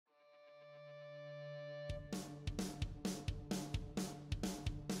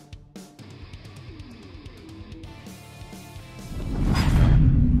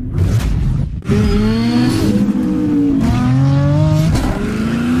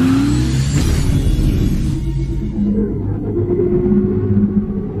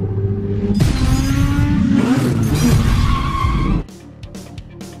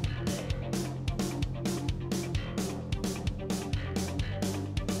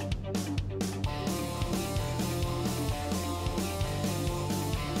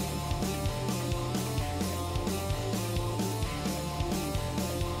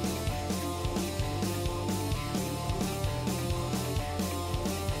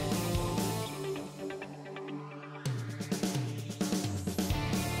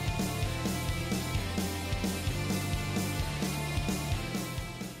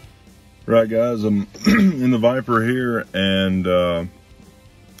Right, guys, I'm in the Viper here, and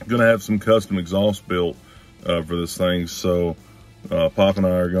gonna have some custom exhaust built for this thing. So Pop and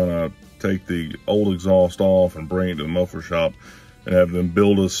I are gonna take the old exhaust off and bring it to the muffler shop and have them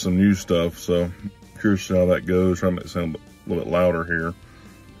build us some new stuff. So curious to see how that goes. Trying to make it sound a little bit louder here.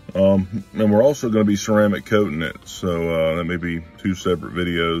 And we're also going to be ceramic coating it, so that may be two separate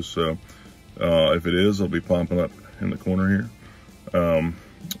videos. So if it is, it'll be popping up in the corner here.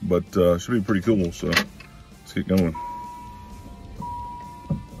 But should be pretty cool, so let's get going.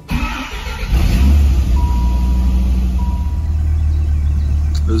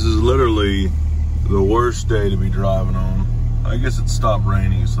 This is literally the worst day to be driving on. I guess it stopped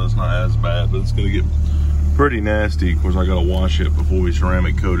raining, so it's not as bad, but it's gonna get pretty nasty. Of course, I gotta wash it before we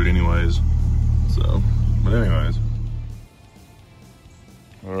ceramic coat it anyways. So, but anyways.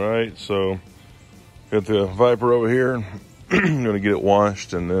 All right, so got the Viper over here. I'm gonna get it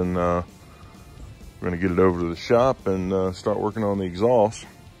washed, and then we're gonna get it over to the shop and start working on the exhaust.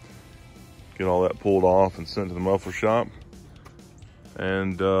 Get all that pulled off and sent to the muffler shop.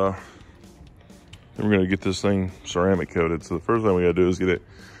 And then we're gonna get this thing ceramic coated. So the first thing we gotta do is get it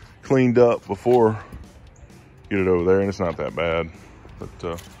cleaned up before get it over there, and it's not that bad, but it's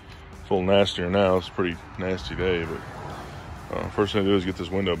a little nastier now. It's a pretty nasty day, but first thing to do is get this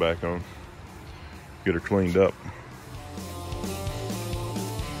window back on, get her cleaned up.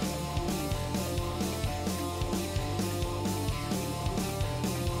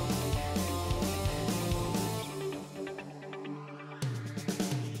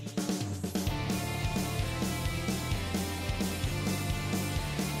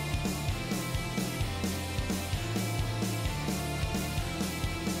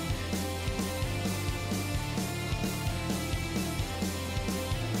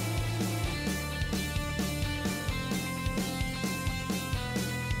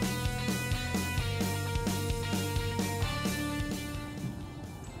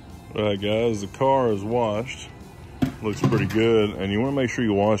 All right, guys, the car is washed. Looks pretty good, and you want to make sure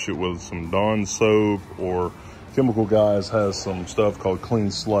you wash it with some Dawn soap, or Chemical Guys has some stuff called Clean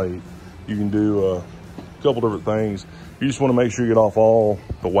Slate. You can do a couple different things. You just want to make sure you get off all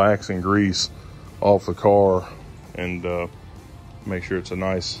the wax and grease off the car, and make sure it's a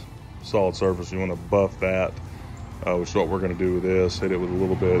nice solid surface. You want to buff that, which is what we're going to do with this. Hit it with a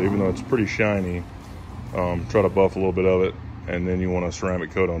little bit, even though it's pretty shiny. Try to buff a little bit of it, and then you want a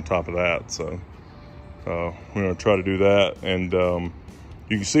ceramic coat on top of that. So we're going to try to do that. And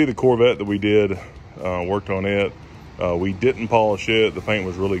you can see the Corvette that we did, worked on it. We didn't polish it. The paint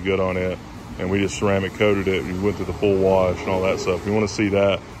was really good on it, and we just ceramic coated it. We went through the full wash and all that stuff. If you want to see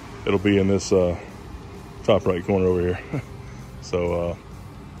that, it'll be in this top right corner over here. So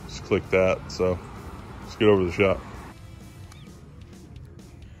just click that. So let's get over to the shop.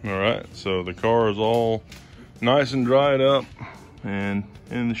 All right, so the car is all nice and dried up and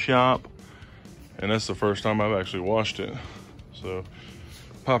in the shop, and that's the first time I've actually washed it. So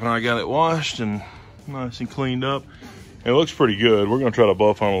Pop and I got it washed and nice and cleaned up. It looks pretty good. We're gonna try to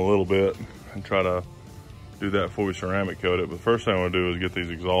buff on it a little bit and try to do that before we ceramic coat it. But the first thing I'm gonna do is get these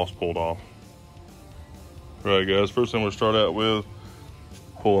exhausts pulled off. All right, guys, first thing we'll start out with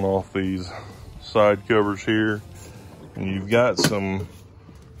pulling off these side covers here. And you've got some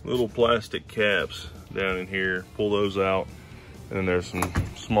little plastic caps down in here. Pull those out, and then there's some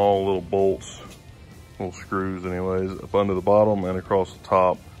small little bolts, little screws anyways, up under the bottom and across the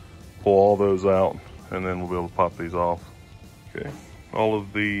top. Pull all those out, and then we'll be able to pop these off. Okay, all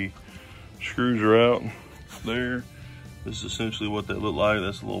of the screws are out there. This is essentially what they look like.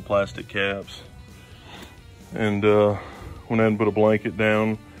 That's the little plastic caps. And went ahead and put a blanket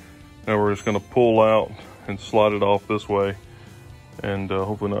down. Now we're just gonna pull out and slide it off this way, and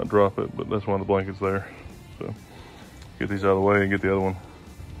hopefully not drop it, but that's one of the blankets there. So get these out of the way and get the other one.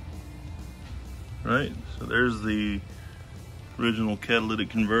 All right, so there's the original catalytic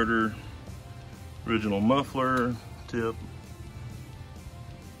converter, original muffler tip.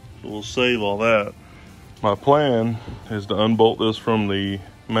 So we'll save all that. My plan is to unbolt this from the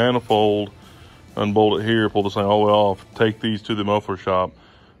manifold, unbolt it here, pull this thing all the way off, take these to the muffler shop,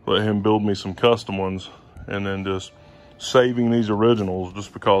 let him build me some custom ones, and then just saving these originals,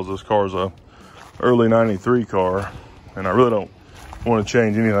 just because this car is a early 93 car, and I really don't want to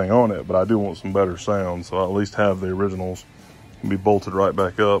change anything on it, but I do want some better sound, so I'll at least have the originals and be bolted right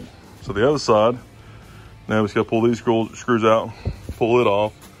back up. So the other side, now we just got to pull these screws out, pull it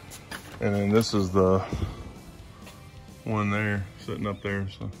off, and then this is the one there sitting up there.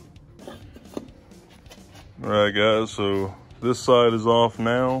 So all right, guys, so this side is off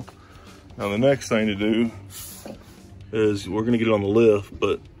now. Now the next thing to do is we're gonna get it on the lift,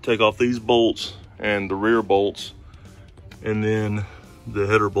 but take off these bolts and the rear bolts, and then the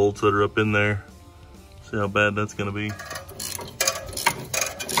header bolts that are up in there. See how bad that's gonna be.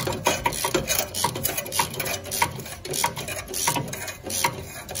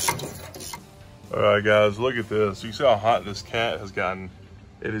 All right, guys, look at this. You see how hot this cat has gotten?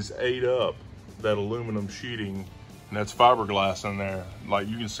 It has ate up that aluminum sheeting, and that's fiberglass in there. Like,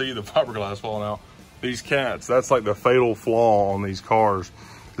 you can see the fiberglass falling out. These cats, that's like the fatal flaw on these cars,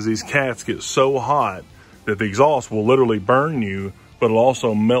 is these cats get so hot that the exhaust will literally burn you, but it'll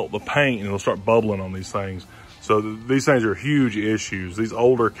also melt the paint and it'll start bubbling on these things. So these things are huge issues. These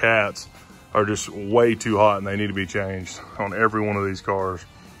older cats are just way too hot and they need to be changed on every one of these cars.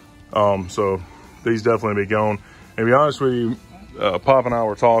 So these definitely be going. And to be honest with you, Pop and I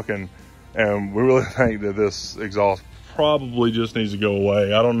were talking, and we really think that this exhaust probably just needs to go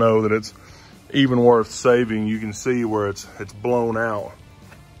away. I don't know that it's even worth saving. You can see where it's blown out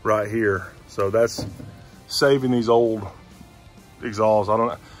right here. So that's saving these old exhausts.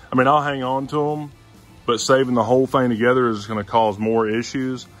 I mean, I'll hang on to them, but saving the whole thing together is going to cause more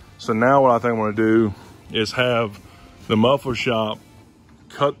issues. So now what I think I'm going to do is have the muffler shop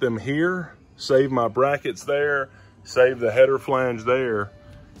cut them here, save my brackets there, save the header flange there,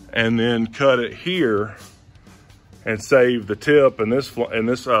 and then cut it here and save the tip and this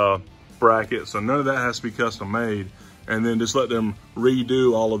bracket. So none of that has to be custom made. And then just let them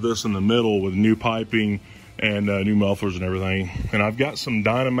redo all of this in the middle with new piping and new mufflers and everything. And I've got some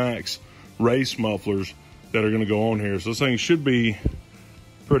Dynamax race mufflers that are gonna go on here. So this thing should be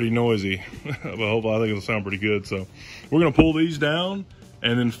pretty noisy, but hopefully I think it'll sound pretty good. So we're gonna pull these down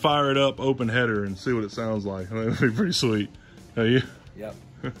and then fire it up open header and see what it sounds like. I think it'll be pretty sweet. Are you? Yep.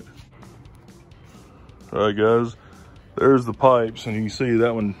 All right, guys, there's the pipes, and you can see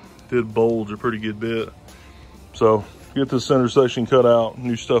that one did bulge a pretty good bit. So get this center section cut out,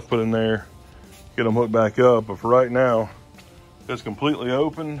 new stuff put in there, get them hooked back up. But for right now, it's completely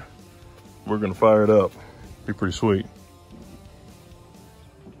open. We're gonna fire it up. Be pretty sweet.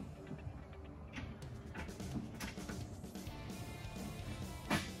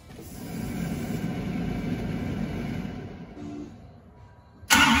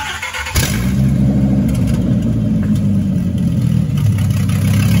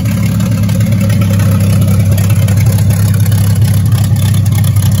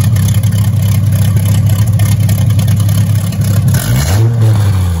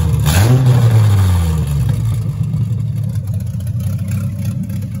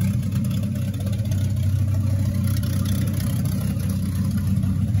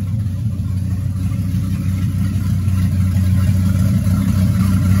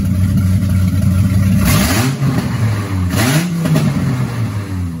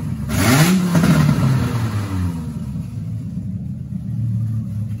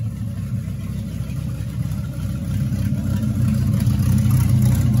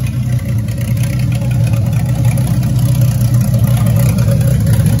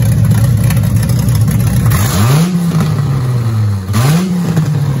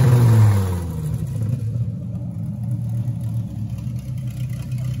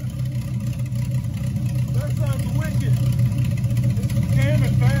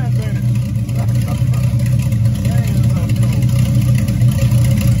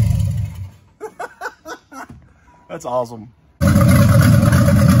 That's awesome.